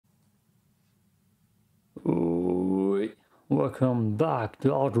welcome back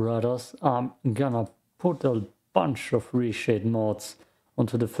to Outriders. I'm gonna put a bunch of Reshade mods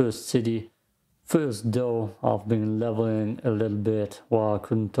onto the first city. First though, I've been leveling a little bit while I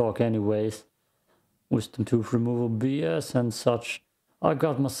couldn't talk anyways. Wisdom tooth removal BS and such. I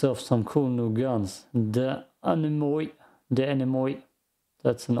got myself some cool new guns. The Anemoy,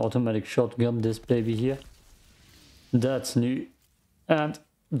 that's an automatic shotgun, this baby here. That's new. And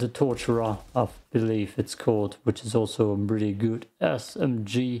the Torturer, I believe it's called, which is also a pretty good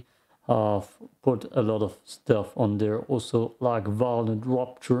SMG. I've put a lot of stuff on there, also like Violent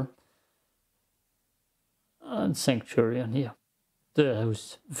Rupture and Sanctuary on here.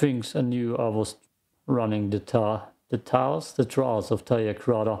 Those things I knew. I was running the trials of Tyre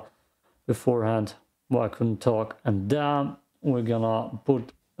beforehand, where I couldn't talk, and then we're gonna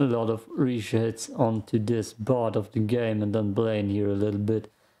put a lot of reshades onto this part of the game and then play in here a little bit.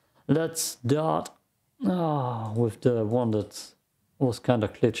 Let's start with the one that was kind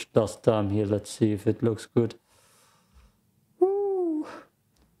of glitched last time here. Let's see if it looks good. Woo.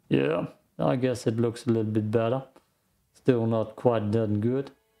 Yeah, I guess it looks a little bit better. Still not quite that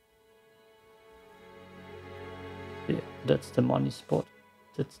good. Yeah, that's the money spot.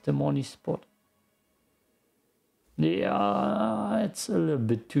 That's the money spot. Yeah, it's a little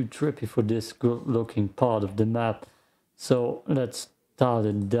bit too trippy for this good looking part of the map. So let's start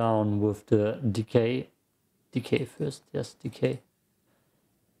it down with the Decay. Decay first, yes, Decay.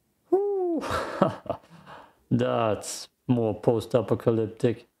 Woo. That's more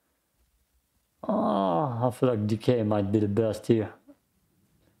post-apocalyptic. I feel like Decay might be the best here.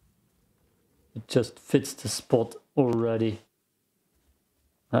 It just fits the spot already.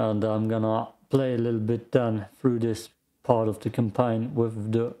 And I'm gonna play a little bit then through this part of the campaign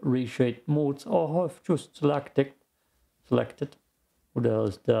with the reshade modes I have just selected. What the hell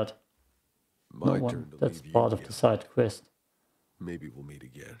is that? No one. That's part of the side quest. Maybe we'll meet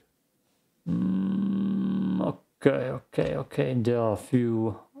again. Okay. There are a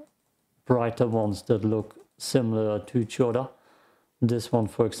few brighter ones that look similar to each other. This one,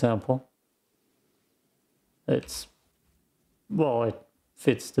 for example. It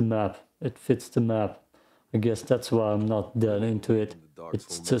fits the map. It fits the map. I guess that's why I'm not that into it.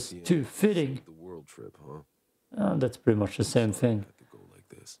 It's just too fitting. The world trip, huh? That's pretty much the same thing.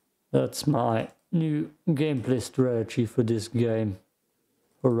 That's my new gameplay strategy for this game.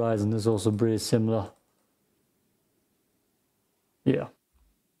 Horizon is also pretty similar. Yeah.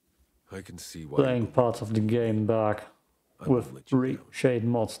 I can see why playing parts of the game back with reshade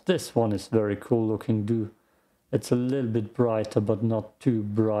mods. This one is very cool looking too. It's a little bit brighter, but not too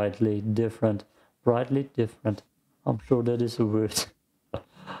brightly different. Brightly different. I'm sure that is a word.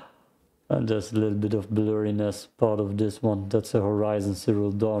 And there's a little bit of blurriness part of this one. That's a Horizon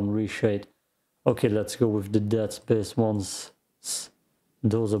Zero Dawn reshade. Okay, let's go with the Dead Space ones.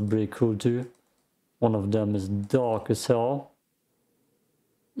 Those are pretty cool too. One of them is dark as hell.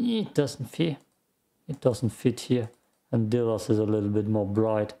 It doesn't fit. It doesn't fit here. And Dilla's is a little bit more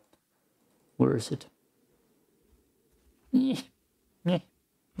bright. Where is it?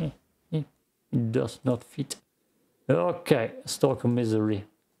 It does not fit. Okay, Stalker Misery.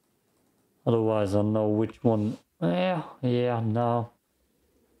 Otherwise I know which one. Yeah, no.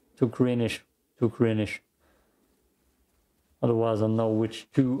 Too greenish. Otherwise I know which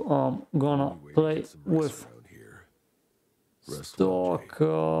two I'm gonna play with.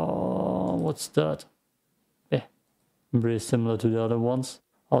 Stalker, what's that? Very similar to the other ones.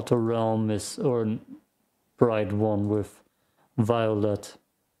 Outer Realm is a bright one with violet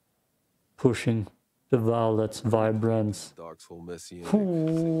pushing the violet's vibrance.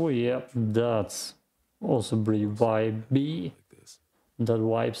 Ooh, yeah, that's also pretty vibey. That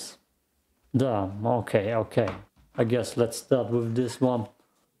vibes. Damn, okay. I guess let's start with this one.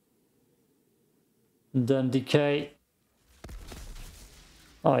 Then Decay.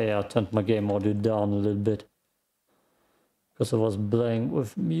 Oh yeah, I turned my game audio down a little bit. Because I was playing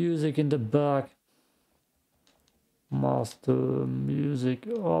with music in the back. Master music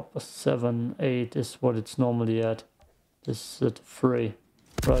up 7, 8 is what it's normally at. This is at 3,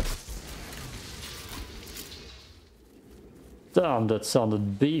 right? Damn, that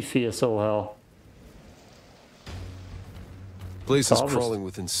sounded beefy as all hell. Place is crawling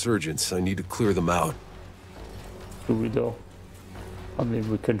with insurgents. I need to clear them out. Do we though? I mean,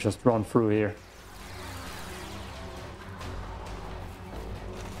 we can just run through here.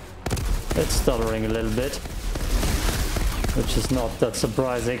 It's stuttering a little bit. Which is not that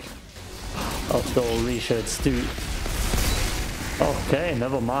surprising. After all reshades do. Okay,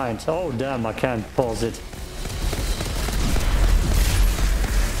 never mind. Oh damn, I can't pause it.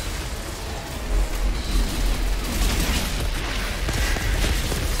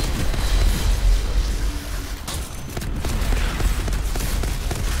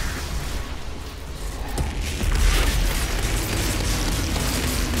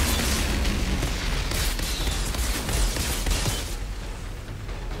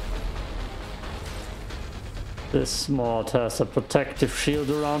 This mod has a protective shield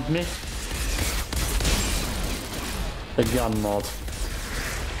around me. The gun mod.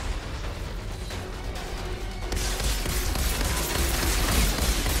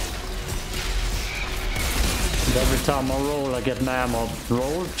 And every time I roll, I get my ammo.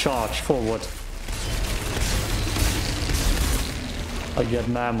 Roll, charge, forward. I get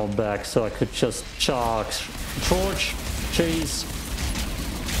my ammo back, so I could just charge, chase.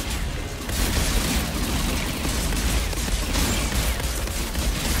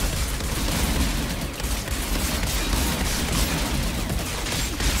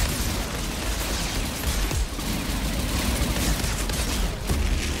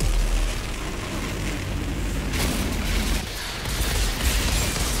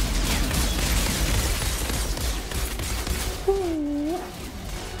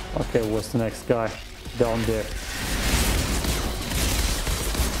 Okay, where's the next guy? Down there.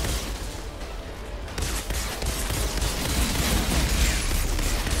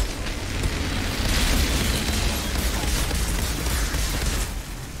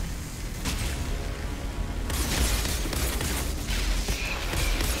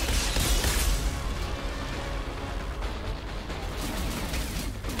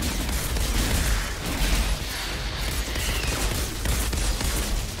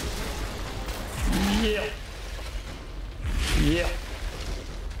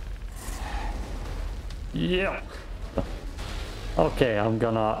 Yeah. Okay, I'm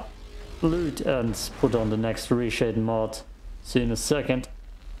gonna loot and put on the next Reshade mod. See you in a second.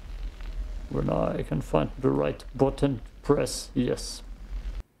 When I can find the right button, press yes.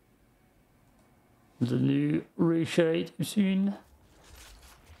 The new Reshade scene.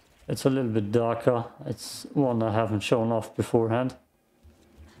 It's a little bit darker. It's one I haven't shown off beforehand.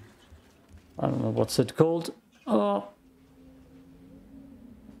 I don't know what's it called.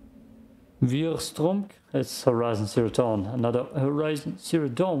 Weerstromk. It's Horizon Zero Dawn. Another Horizon Zero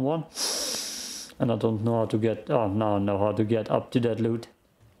Dawn one. And I don't know how to get... Oh, now I know how to get up to that loot.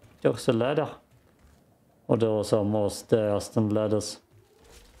 There's a ladder. Or those are more stairs than ladders.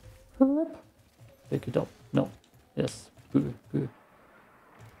 Pick it up. No. Yes. Good, good.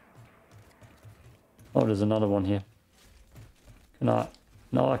 Oh, there's another one here. Can I?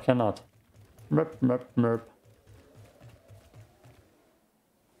 No, I cannot. Merp, merp, merp.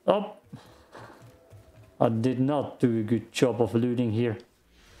 Oh! I did not do a good job of looting here.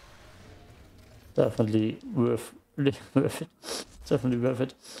 Definitely worth it. Definitely worth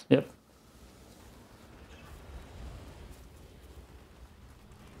it. Yep.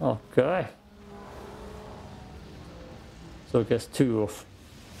 Okay. So I guess two of...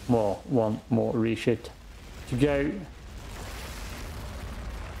 Well, one more Reshade to go.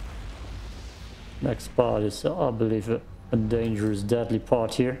 Next part is, I believe, a dangerous, deadly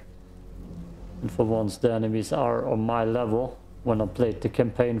part here. And for once the enemies are on my level. When I played the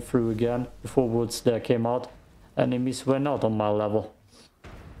campaign through again, before Woods there came out, enemies were not on my level.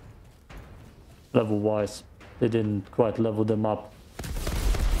 Level-wise, they didn't quite level them up.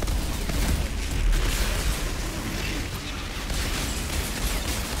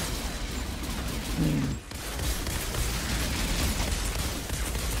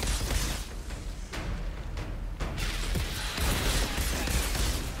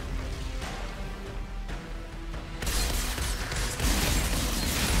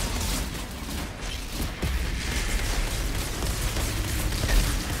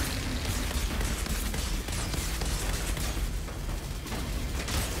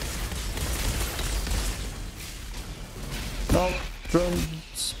 No,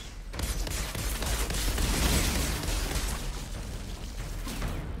 drones.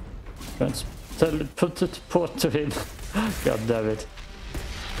 Teleport to him. God damn it.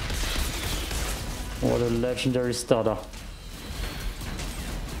 What a legendary starter.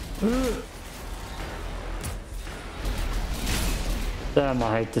 Damn,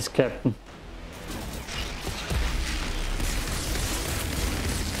 I hate this captain.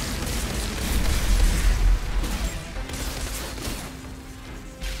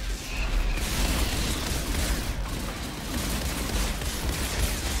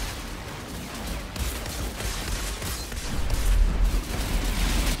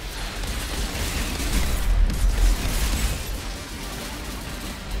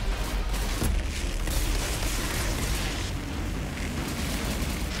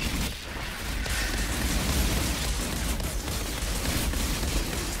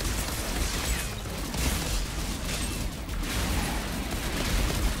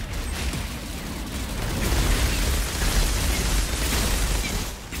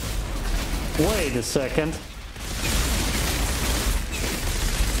 Wait a second.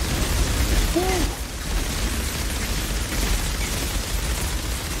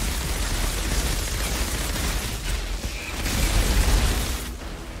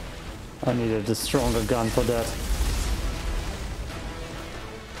 I needed a stronger gun for that.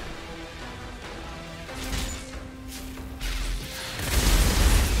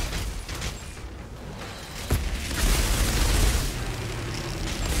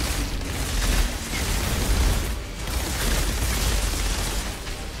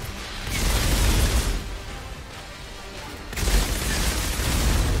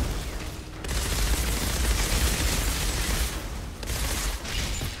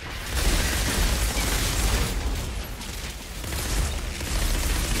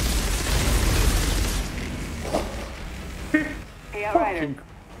 Outrider.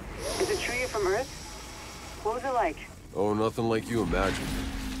 Is it true you're from Earth? What was it like? Oh, nothing like you imagined.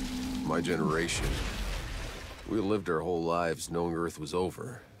 My generation. We lived our whole lives knowing Earth was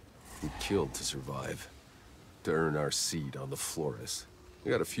over. We killed to survive. To earn our seat on the Flores.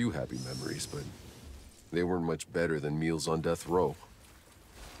 We got a few happy memories, but they weren't much better than meals on death row.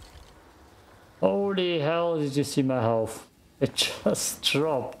 Holy hell, did you see my health? It just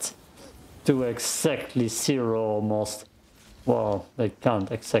dropped to exactly 0 almost. Well, they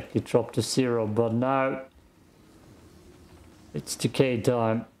can't exactly drop to 0, but now it's decay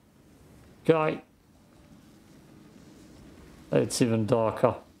time. Guy. It's even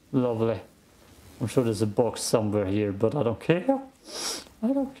darker. Lovely. I'm sure there's a box somewhere here, but I don't care. I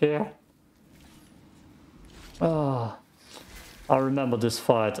don't care. Ah, I remember this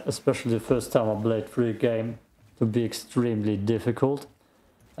fight, especially the first time I played through a game, to be extremely difficult.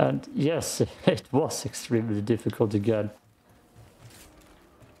 And yes, it was extremely difficult again.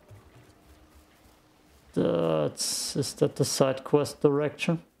 Is that the side quest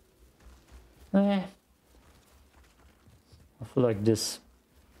direction? I feel like this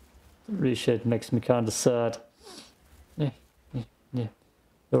Reshade makes me kind of sad. Yeah. The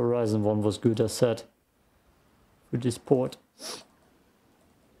Horizon one was good, I said. With this port.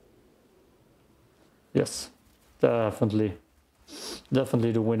 Yes, definitely.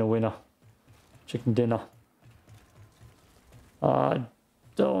 Definitely the winner. Chicken dinner. I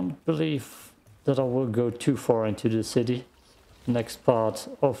don't believe that I will go too far into the city. The next part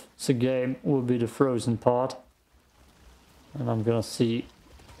of the game will be the frozen part. And I'm gonna see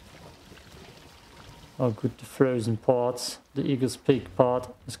how good the frozen parts, the Eagle's Peak part,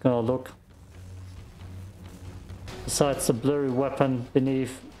 is gonna look. Besides the blurry weapon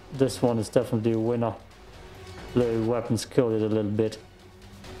beneath, this one is definitely a winner. Blurry weapons kill it a little bit.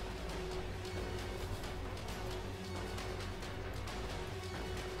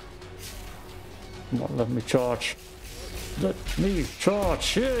 Come on, let me charge. Let me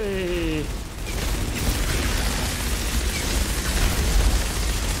charge, yay!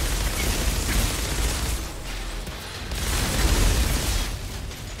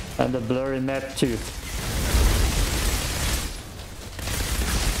 And the blurry map too.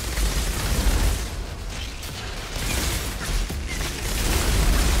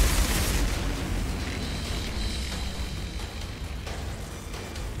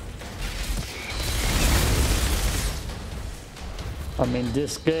 I mean,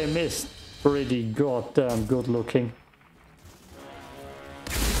 this game is pretty goddamn good looking.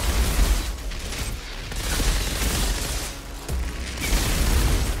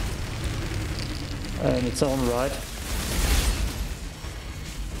 In its own right.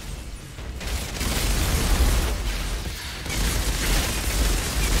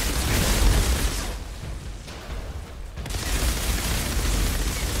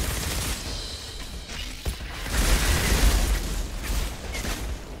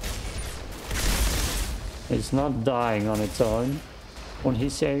 It's not dying on its own, on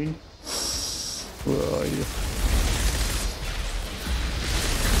his own. Where are you?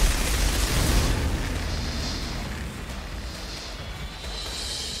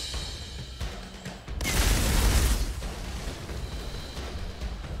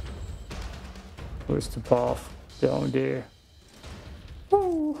 Where's the path? Down there.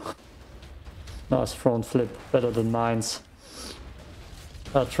 Woo. Nice front flip, better than mine's.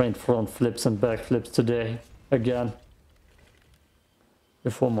 I trained front flips and back flips today, again.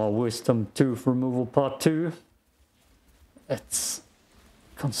 Before my wisdom tooth removal part 2. It's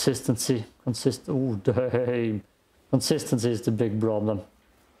consistency. Oh, damn. Consistency is the big problem.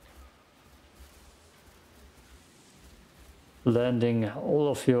 Landing all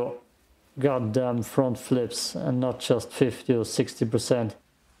of your goddamn front flips and not just 50 or 60%.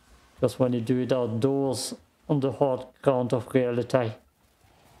 Because when you do it outdoors on the hard ground of reality,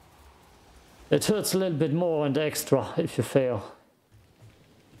 it hurts a little bit more and extra if you fail.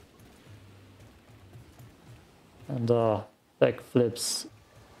 And back flips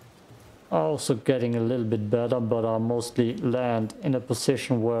are also getting a little bit better, but I mostly land in a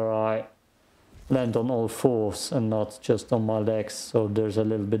position where I land on all fours and not just on my legs, so there's a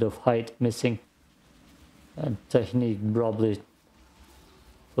little bit of height missing. And technique probably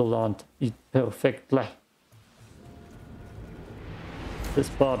to land it perfectly. This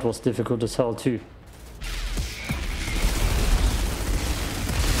part was difficult as hell too.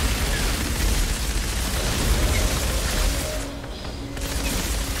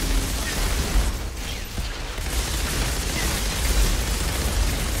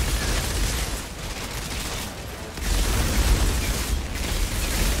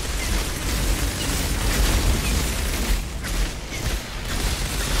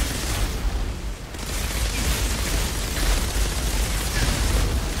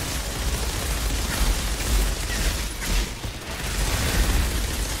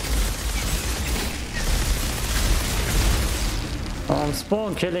 I'm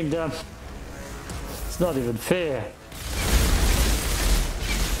spawn killing them. It's not even fair.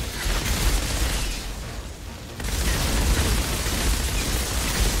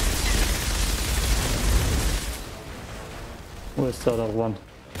 Where's the other one?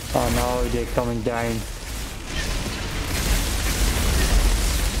 Oh, now they're coming down.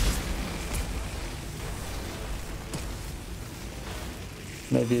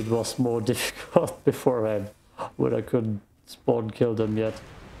 Maybe it was more difficult beforehand, but I couldn't spawn kill them yet.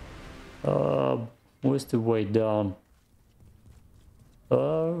 Where's the way down?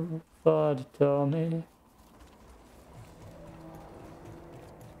 Father, tell me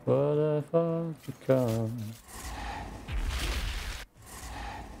what have I become?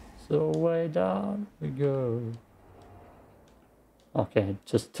 So way down we go. Okay, it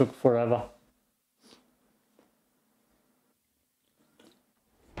just took forever.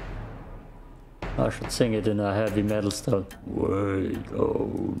 I should sing it in a heavy metal style. Way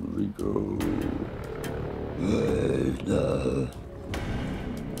down we go. Way down.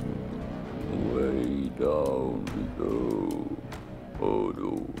 Way down we go. Oh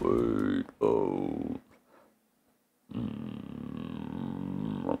no, way down.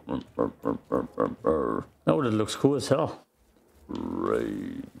 Oh, that looks cool as hell.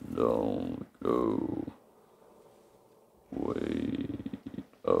 Way down we go. Way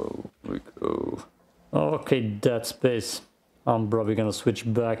down we go. Okay, Dead Space. I'm probably gonna switch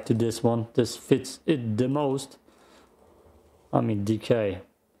back to this one. This fits it the most. I mean, Decay.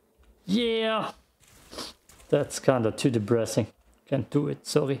 Yeah! That's kinda too depressing. Can't do it,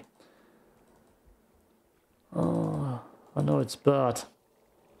 sorry. Oh, I know it's bad.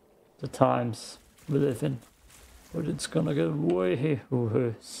 The times we live in. But it's gonna get way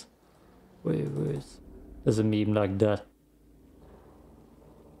worse. Way worse. There's a meme like that.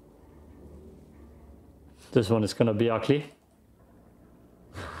 This one is gonna be ugly.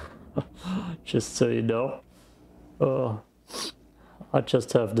 Just so you know. I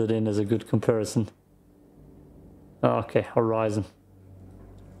just have that in as a good comparison. Okay, Horizon.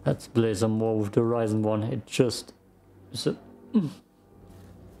 Let's play some more with the Horizon one.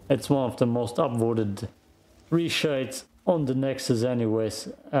 It's one of the most upvoted reshades on the Nexus anyways.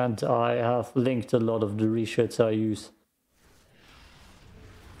 And I have linked a lot of the reshades I use.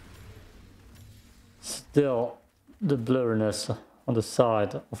 Still, the blurriness on the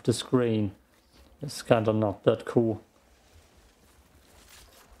side of the screen is kind of not that cool.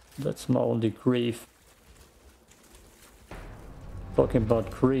 That's my only grief. Talking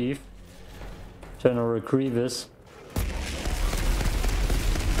about grief, General Grievous.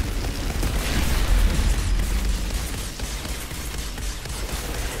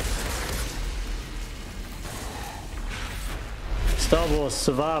 Star Wars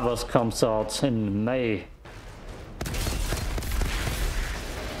Survivors comes out in May.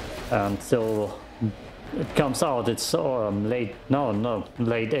 And so it comes out, it's late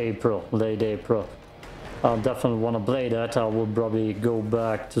April. I definitely want to play that. I will probably go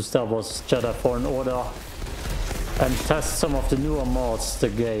back to Star Wars Jedi Fallen Order and test some of the newer mods the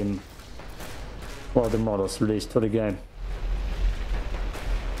game. Well, the models released for the game.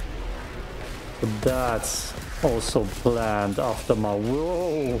 So that's also planned after my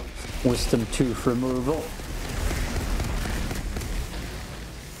wisdom tooth removal.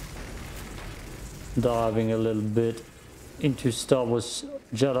 Diving a little bit into Star Wars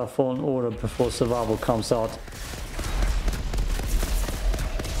Jedi Fallen Order before Survival comes out.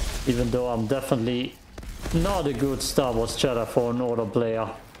 Even though I'm definitely not a good Star Wars Jedi Fallen Order player.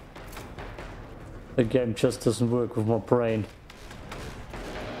 The game just doesn't work with my brain.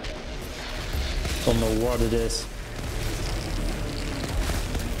 Don't know what it is.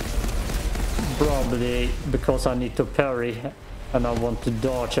 Probably because I need to parry and I want to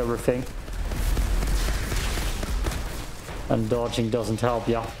dodge everything. And dodging doesn't help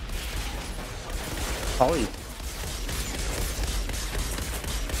ya. Oi.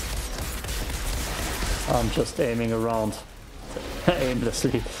 I'm just aiming around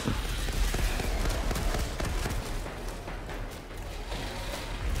aimlessly.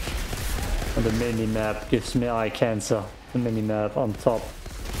 And the mini-map gives me eye cancer. The mini-map on top,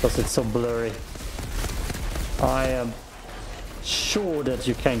 because it's so blurry. I am sure that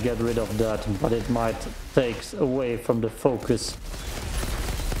you can get rid of that, but it might take away from the focus.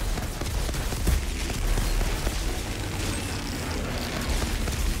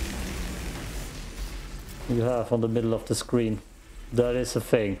 You have on the middle of the screen. That is a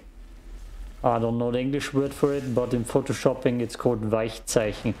thing. I don't know the English word for it, but in photoshopping it's called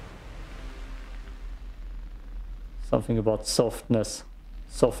Weichzeichen. Something about softness.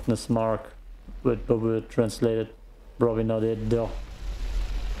 Softness mark. Word by word translated. Probably not it though.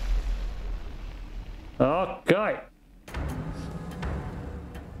 Okay.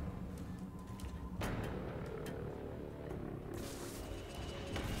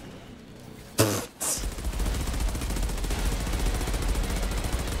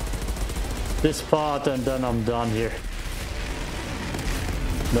 This part and then I'm done here.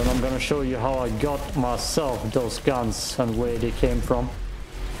 Then I'm gonna show you how I got myself those guns and where they came from.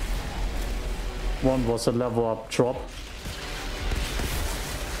 One was a level up drop.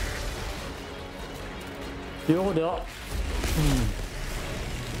 The other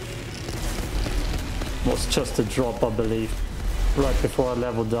was just a drop, I believe, right before I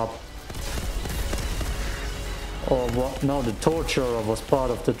leveled up. Or what? No, the torturer was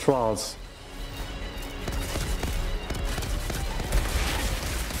part of the trials.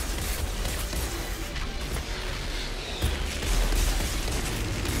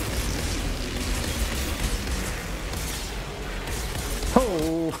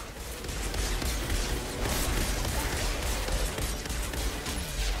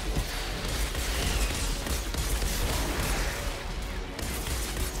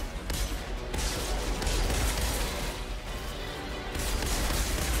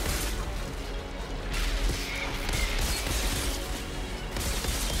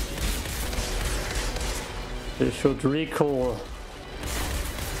 You should recall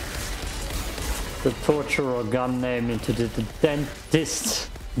the torturer gun name into the dentist.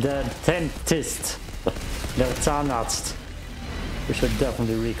 The dentist. The Zahnarzt. We should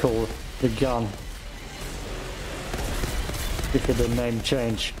definitely recall the gun. Give it a name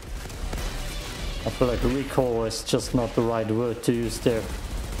change. I feel like recall is just not the right word to use there.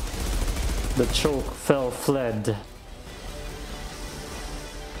 The choke fell fled.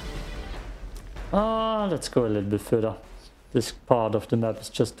 Let's go a little bit further. This part of the map is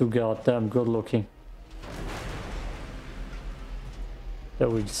just too goddamn good looking. There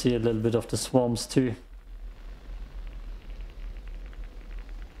we see a little bit of the swamps too.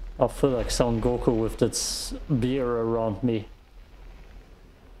 I feel like Son Goku with that beer around me.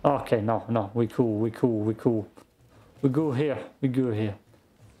 Okay, no, we cool. We go here. The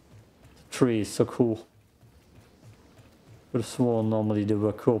tree is so cool. Would have sworn normally there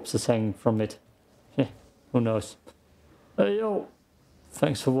were corpses hanging from it. Who knows? Hey yo,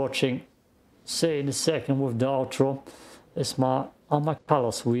 thanks for watching. See you in a second with the outro. Are my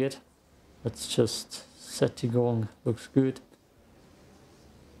colors weird? Let's just set it going. Looks good.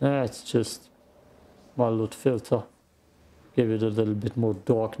 It's just my LUT filter. Give it a little bit more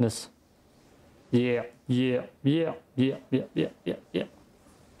darkness. Yeah.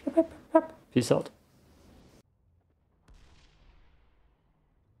 Peace out.